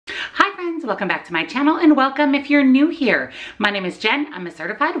Hi friends, welcome back to my channel and welcome if you're new here. My name is Jen. I'm a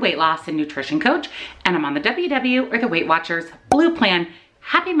certified weight loss and nutrition coach and I'm on the WW or the Weight Watchers Blue Plan.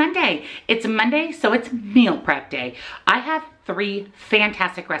 Happy Monday. It's Monday, so it's meal prep day. I have 3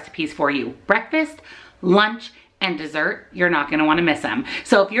 fantastic recipes for you. Breakfast, lunch, and dessert. You're not going to want to miss them.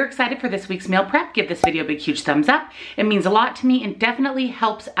 So if you're excited for this week's meal prep, give this video a big, huge thumbs up. It means a lot to me and definitely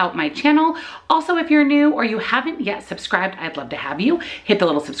helps out my channel. Also, if you're new or you haven't yet subscribed, I'd love to have you. Hit the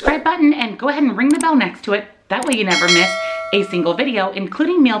little subscribe button and go ahead and ring the bell next to it. That way you never miss a single video,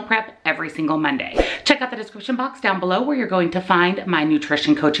 including meal prep every single Monday. Check out the description box down below where you're going to find my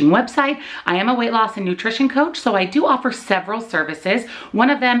nutrition coaching website. I am a weight loss and nutrition coach, so I do offer several services. One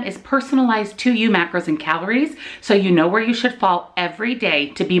of them is personalized to you macros and calories, so you know where you should fall every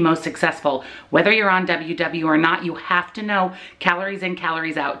day to be most successful. Whether you're on WW or not, you have to know calories in,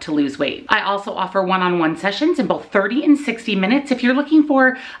 calories out to lose weight. I also offer one-on-one sessions in both 30 and 60 minutes. If you're looking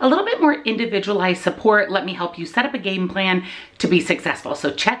for a little bit more individualized support, let me help you set up a game plan to be successful. So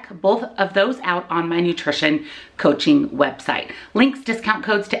check both of those out on my nutrition coaching website. Links, discount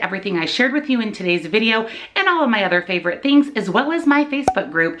codes to everything I shared with you in today's video and all of my other favorite things, as well as my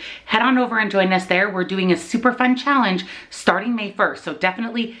Facebook group. Head on over and join us there. We're doing a super fun challenge starting May 1st. So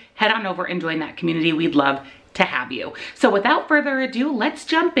definitely head on over and join that community. We'd love to have you. So without further ado, let's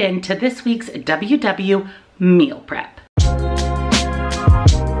jump into this week's WW meal prep.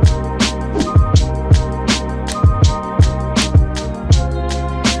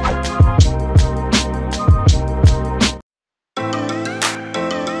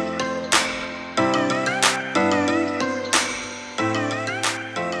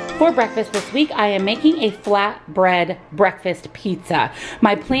 For breakfast this week, I am making a flatbread breakfast pizza.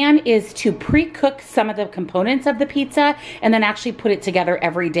 My plan is to pre-cook some of the components of the pizza and then actually put it together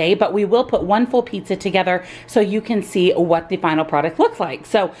every day, but we will put one full pizza together so you can see what the final product looks like.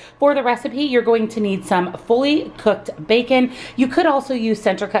 So for the recipe, you're going to need some fully cooked bacon. You could also use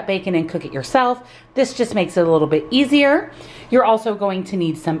center cut bacon and cook it yourself. This just makes it a little bit easier. You're also going to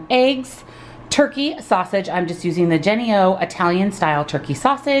need some eggs, turkey sausage. I'm just using the Jenn Italian style turkey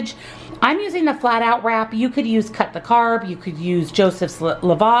sausage. I'm using the flat out wrap. You could use cut the carb. You could use Joseph's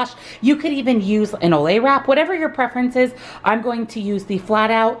lavash. You could even use an Olay wrap, whatever your preference is. I'm going to use the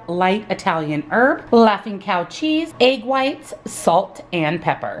flat out light Italian herb, laughing cow cheese, egg whites, salt, and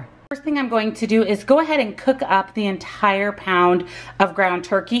pepper. First thing I'm going to do is go ahead and cook up the entire pound of ground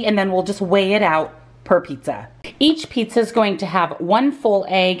turkey, and then we'll just weigh it out per pizza. Each pizza is going to have 1 full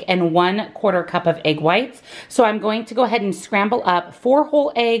egg and 1/4 cup of egg whites. So I'm going to go ahead and scramble up 4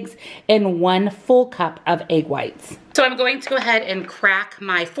 whole eggs and 1 full cup of egg whites. So I'm going to go ahead and crack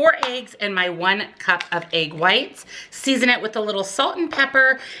my 4 eggs and my 1 cup of egg whites, season it with a little salt and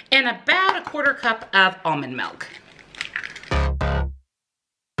pepper and about 1/4 cup of almond milk.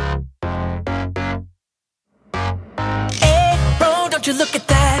 Hey, bro, don't you look at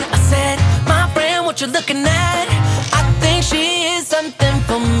that? I said, my friend, what you looking at? I think she is something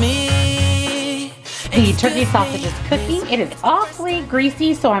for me. The turkey sausage is cooking. It is awfully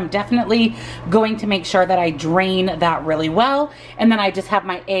greasy, so I'm definitely going to make sure that I drain that really well. And then I just have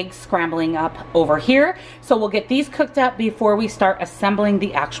my eggs scrambling up over here. So we'll get these cooked up before we start assembling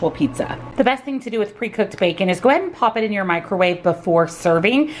the actual pizza. The best thing to do with pre-cooked bacon is go ahead and pop it in your microwave before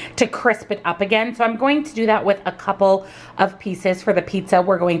serving to crisp it up again. So I'm going to do that with a couple of pieces for the pizza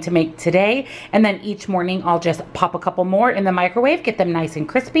we're going to make today. And then each morning I'll just pop a couple more in the microwave, get them nice and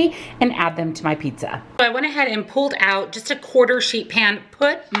crispy, and add them to my pizza. So I went ahead and pulled out just a 1/4 sheet pan,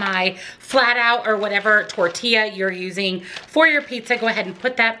 put my flat out or whatever tortilla you're using for your pizza, go ahead and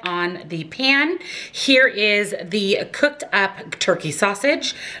put that on the pan. Here is the cooked up turkey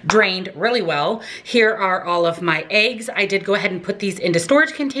sausage, drained really well. Here are all of my eggs. I did go ahead and put these into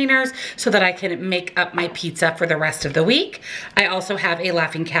storage containers so that I can make up my pizza for the rest of the week. I also have a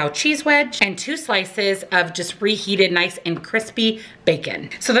laughing cow cheese wedge and 2 slices of just reheated nice and crispy bacon.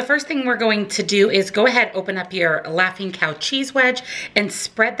 So the first thing we're going to do is go ahead, open up your laughing cow cheese wedge and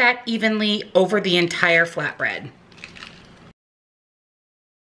spread that evenly over the entire flatbread.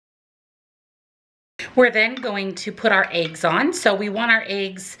 We're then going to put our eggs on. So we want our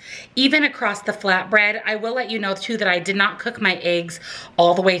eggs even across the flatbread. I will let you know too that I did not cook my eggs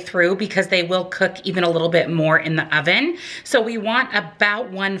all the way through because they will cook even a little bit more in the oven. So we want about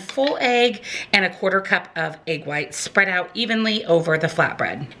 1 full egg and 1/4 cup of egg whites spread out evenly over the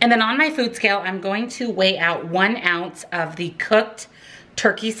flatbread. And then on my food scale, I'm going to weigh out 1 ounce of the cooked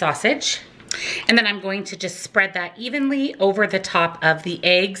turkey sausage. And then I'm going to just spread that evenly over the top of the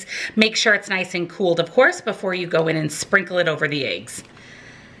eggs. Make sure it's nice and cooled, of course, before you go in and sprinkle it over the eggs.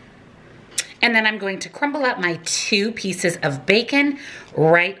 And then I'm going to crumble up my 2 pieces of bacon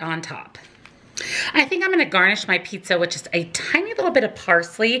right on top. I think I'm gonna garnish my pizza with just a tiny little bit of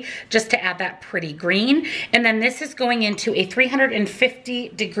parsley just to add that pretty green. And then this is going into a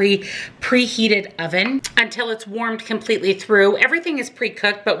 350-degree preheated oven until it's warmed completely through. Everything is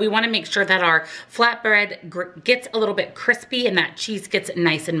pre-cooked, but we wanna make sure that our flatbread gets a little bit crispy and that cheese gets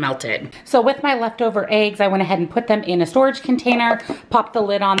nice and melted. So with my leftover eggs, I went ahead and put them in a storage container, popped the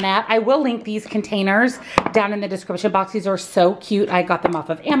lid on that. I will link these containers down in the description box. These are so cute. I got them off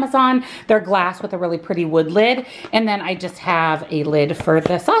of Amazon. They're glass with a really pretty wood lid, and then I just have a lid for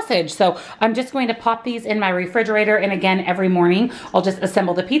the sausage. So I'm just going to pop these in my refrigerator, and again, every morning I'll just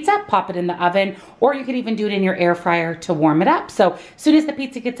assemble the pizza, pop it in the oven, or you could even do it in your air fryer to warm it up. So as soon as the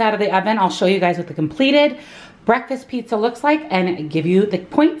pizza gets out of the oven, I'll show you guys what the completed breakfast pizza looks like and give you the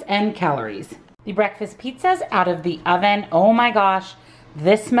points and calories. The breakfast pizza's out of the oven. Oh my gosh.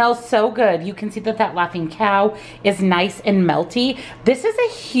 This smells so good. You can see that that laughing cow is nice and melty. This is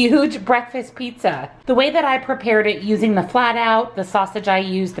a huge breakfast pizza. The way that I prepared it using the flat out, the sausage I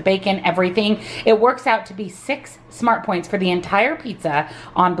used, the bacon, everything, it works out to be 6 smart points for the entire pizza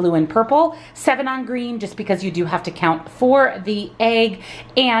on blue and purple, 7 on green, just because you do have to count for the egg,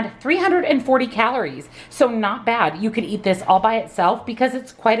 and 340 calories. So not bad. You could eat this all by itself because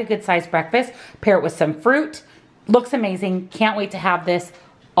it's quite a good sized breakfast. Pair it with some fruit. Looks amazing. Can't wait to have this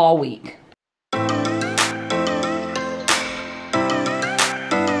all week.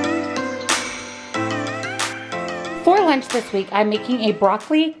 For lunch this week, I'm making a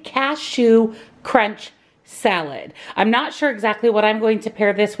broccoli cashew crunch salad. I'm not sure exactly what I'm going to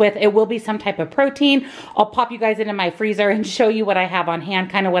pair this with. It will be some type of protein. I'll pop you guys into my freezer and show you what I have on hand,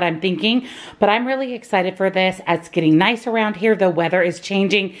 kind of what I'm thinking. But I'm really excited for this. It's getting nice around here. The weather is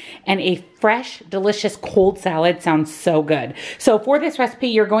changing, and a fresh, delicious cold salad sounds so good. So for this recipe,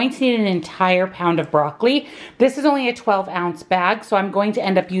 you're going to need an entire pound of broccoli. This is only a 12-ounce bag, so I'm going to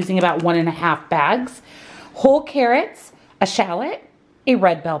end up using about 1.5 bags. Whole carrots, a shallot, a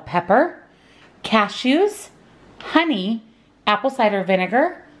red bell pepper, cashews, honey, apple cider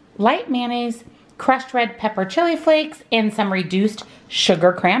vinegar, light mayonnaise, crushed red pepper chili flakes, and some reduced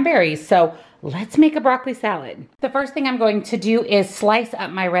sugar cranberries. So let's make a broccoli salad. The first thing I'm going to do is slice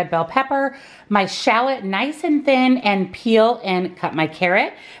up my red bell pepper, my shallot nice and thin, and peel and cut my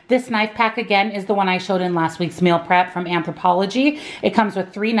carrot. This knife pack again is the one I showed in last week's meal prep from Anthropologie. It comes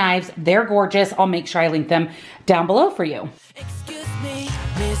with 3 knives. They're gorgeous. I'll make sure I link them down below for you. Excuse me,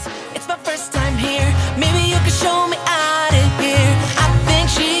 miss, it's my first time here. Maybe you could show me out of here. I think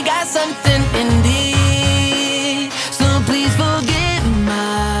she got something indeed. So please forgive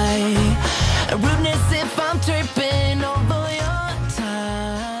my rudeness if I'm tripping over your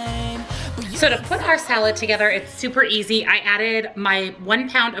time. So to put our salad together, it's super easy. I added my 1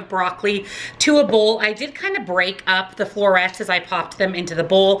 pound of broccoli to a bowl. I did kind of break up the florets as I popped them into the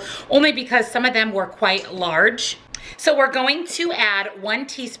bowl, only because some of them were quite large. So we're going to add 1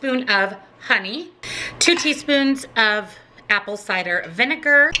 teaspoon of honey, 2 teaspoons of apple cider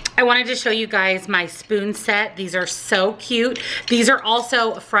vinegar. I wanted to show you guys my spoon set. These are so cute. These are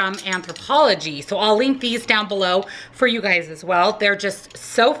also from Anthropologie, so I'll link these down below for you guys as well. They're just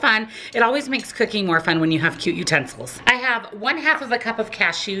so fun. It always makes cooking more fun when you have cute utensils. I have 1/2 of a cup of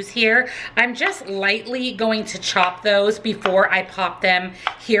cashews here. I'm just lightly going to chop those before I pop them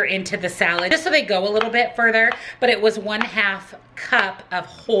here into the salad, just so they go a little bit further, but it was 1/2 cup of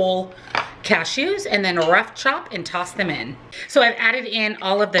whole cashews, and then rough chop and toss them in. So I've added in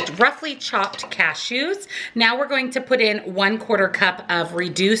all of the roughly chopped cashews. Now we're going to put in 1/4 cup of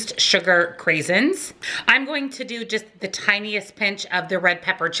reduced sugar craisins. I'm going to do just the tiniest pinch of the red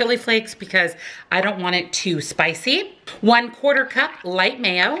pepper chili flakes because I don't want it too spicy. 1/4 cup light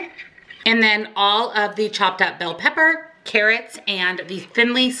mayo, and then all of the chopped up bell pepper, carrots, and the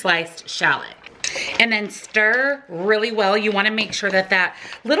thinly sliced shallot. And then stir really well. You want to make sure that that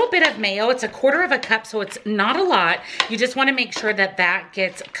little bit of mayo, it's 1/4 cup, so it's not a lot. You just want to make sure that that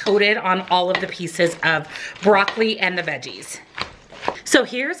gets coated on all of the pieces of broccoli and the veggies. So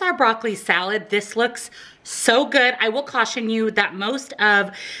here's our broccoli salad. This looks so good. I will caution you that most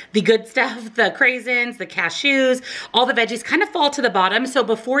of the good stuff, the craisins, the cashews, all the veggies kind of fall to the bottom. So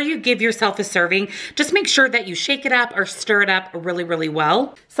before you give yourself a serving, just make sure that you shake it up or stir it up really, really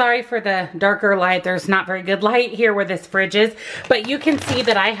well. Sorry for the darker light. There's not very good light here where this fridge is, but you can see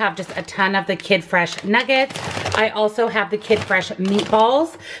that I have just a ton of the Kid Fresh nuggets. I also have the Kid Fresh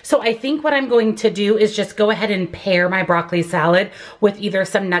meatballs. So I think what I'm going to do is just go ahead and pair my broccoli salad with either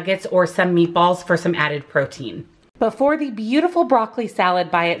some nuggets or some meatballs for some added protein. But for the beautiful broccoli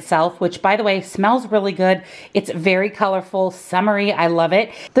salad by itself, which by the way, smells really good. It's very colorful, summery, I love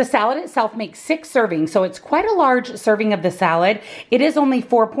it. The salad itself makes 6 servings, so it's quite a large serving of the salad. It is only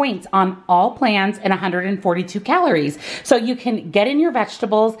 4 points on all plans and 142 calories. So you can get in your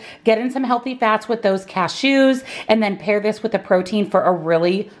vegetables, get in some healthy fats with those cashews, and then pair this with a protein for a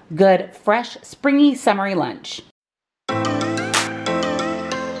really good, fresh, springy, summery lunch.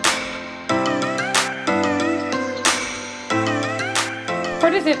 For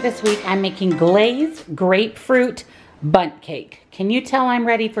dessert this week, I'm making glazed grapefruit bundt cake. Can you tell I'm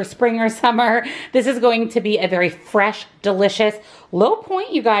ready for spring or summer? This is going to be a very fresh, delicious, low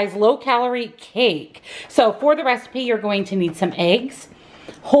point, you guys, low calorie cake. So for the recipe, you're going to need some eggs,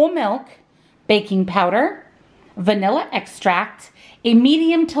 whole milk, baking powder, vanilla extract, a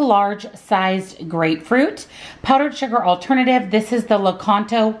medium to large sized grapefruit, powdered sugar alternative. This is the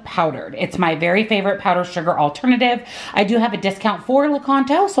LAKANTO powdered. It's my very favorite powdered sugar alternative. I do have a discount for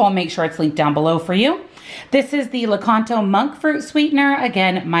LAKANTO, so I'll make sure it's linked down below for you. This is the LAKANTO monk fruit sweetener.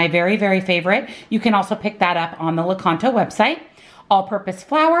 Again, my very, very favorite. You can also pick that up on the LAKANTO website. All-purpose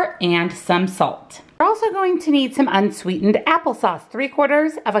flour and some salt. We're also going to need some unsweetened applesauce,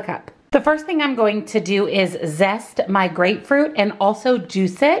 3/4 cup. The first thing I'm going to do is zest my grapefruit and also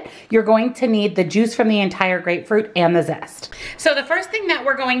juice it. You're going to need the juice from the entire grapefruit and the zest. So the first thing that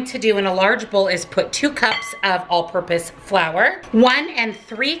we're going to do in a large bowl is put 2 cups of all-purpose flour, 1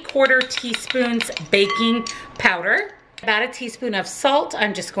 3/4 teaspoons baking powder, about a teaspoon of salt.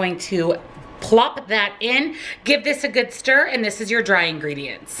 I'm just going to plop that in, give this a good stir, and this is your dry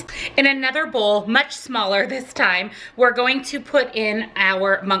ingredients. In another bowl, much smaller this time, we're going to put in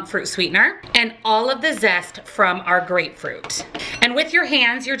our monk fruit sweetener and all of the zest from our grapefruit. And with your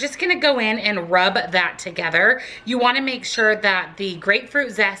hands, you're just gonna go in and rub that together. You wanna make sure that the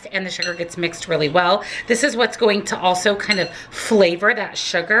grapefruit zest and the sugar gets mixed really well. This is what's going to also kind of flavor that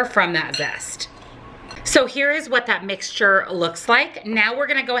sugar from that zest. So here is what that mixture looks like. Now we're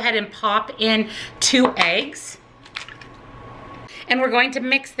gonna go ahead and pop in 2 eggs. And we're going to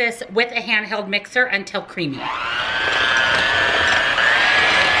mix this with a handheld mixer until creamy.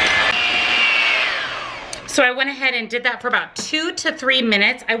 So I went ahead and did that for about 2 to 3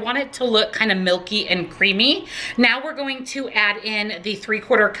 minutes. I want it to look kind of milky and creamy. Now we're going to add in the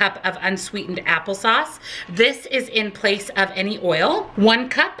 3/4 cup of unsweetened applesauce. This is in place of any oil. 1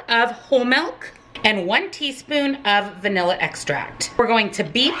 cup of whole milk, and 1 teaspoon of vanilla extract. We're going to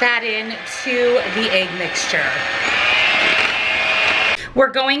beat that into the egg mixture.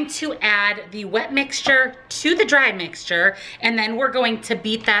 We're going to add the wet mixture to the dry mixture, and then we're going to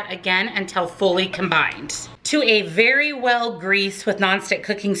beat that again until fully combined. To a very well greased with nonstick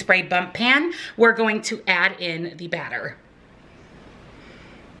cooking spray Bundt pan, we're going to add in the batter.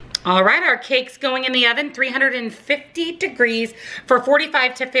 All right, our cake's going in the oven, 350 degrees for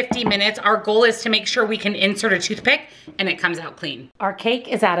 45 to 50 minutes. Our goal is to make sure we can insert a toothpick and it comes out clean. Our cake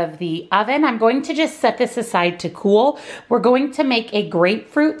is out of the oven. I'm going to just set this aside to cool. We're going to make a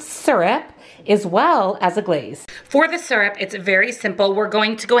grapefruit syrup as well as a glaze. For the syrup, it's very simple. We're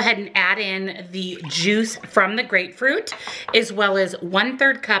going to go ahead and add in the juice from the grapefruit, as well as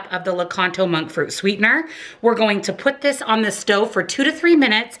 1/3 cup of the LAKANTO monk fruit sweetener. We're going to put this on the stove for 2 to 3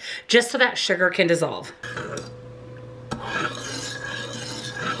 minutes, just so that sugar can dissolve.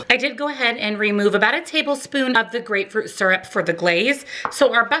 I did go ahead and remove about a tablespoon of the grapefruit syrup for the glaze.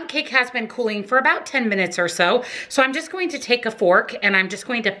 So our bundt cake has been cooling for about 10 minutes or so. So I'm just going to take a fork and I'm just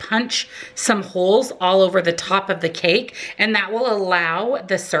going to punch some holes all over the top of the cake, and that will allow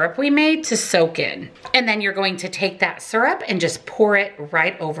the syrup we made to soak in. And then you're going to take that syrup and just pour it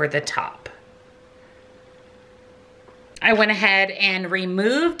right over the top. I went ahead and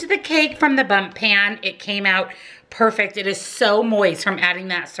removed the cake from the Bundt pan. It came out perfect. It is so moist from adding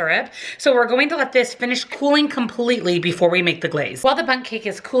that syrup. So we're going to let this finish cooling completely before we make the glaze. While the bundt cake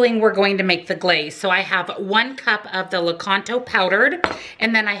is cooling, we're going to make the glaze. So I have 1 cup of the LAKANTO powdered,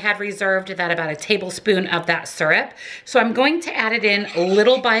 and then I had reserved that about a tablespoon of that syrup. So I'm going to add it in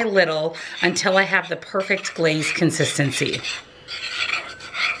little by little until I have the perfect glaze consistency.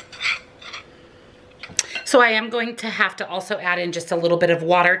 So I am going to have to also add in just a little bit of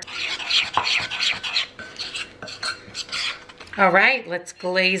water. All right, let's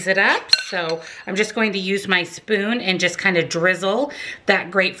glaze it up. So I'm just going to use my spoon and just kind of drizzle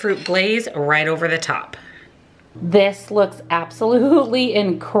that grapefruit glaze right over the top. This looks absolutely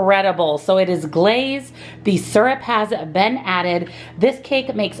incredible. So it is glazed. The syrup has been added. This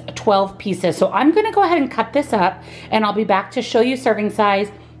cake makes 12 pieces. So I'm gonna go ahead and cut this up, and I'll be back to show you serving size,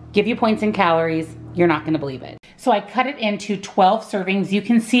 give you points and calories, You're not gonna believe it. So I cut it into 12 servings. You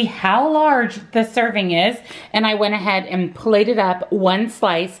can see how large the serving is. And I went ahead and plated up 1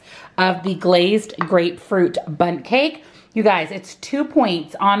 slice of the glazed grapefruit bundt cake. You guys, it's 2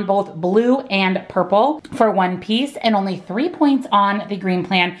 points on both blue and purple for 1 piece and only 3 points on the green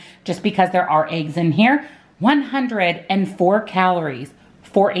plan just because there are eggs in here. 104 calories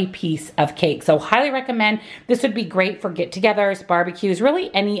for a piece of cake. So highly recommend. This would be great for get-togethers, barbecues,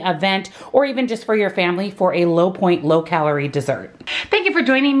 really any event, or even just for your family for a low point, low calorie dessert. Thank you for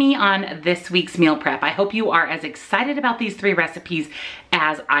joining me on this week's meal prep. I hope you are as excited about these 3 recipes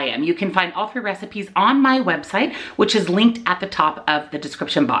as I am. You can find all 3 recipes on my website, which is linked at the top of the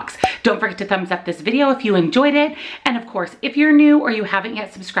description box. Don't forget to thumbs up this video if you enjoyed it. And of course, if you're new or you haven't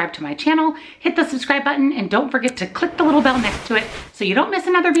yet subscribed to my channel, hit the subscribe button and don't forget to click the little bell next to it so you don't miss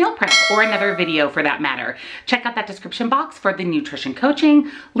another meal prep or another video for that matter. Check out that description box for the nutrition coaching,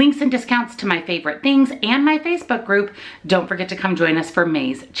 links and discounts to my favorite things, and my Facebook group. Don't forget to come join us for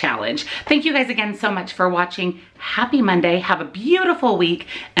May's challenge. Thank you guys again so much for watching. Happy Monday. Have a beautiful week,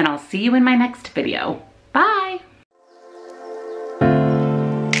 and I'll see you in my next video. Bye.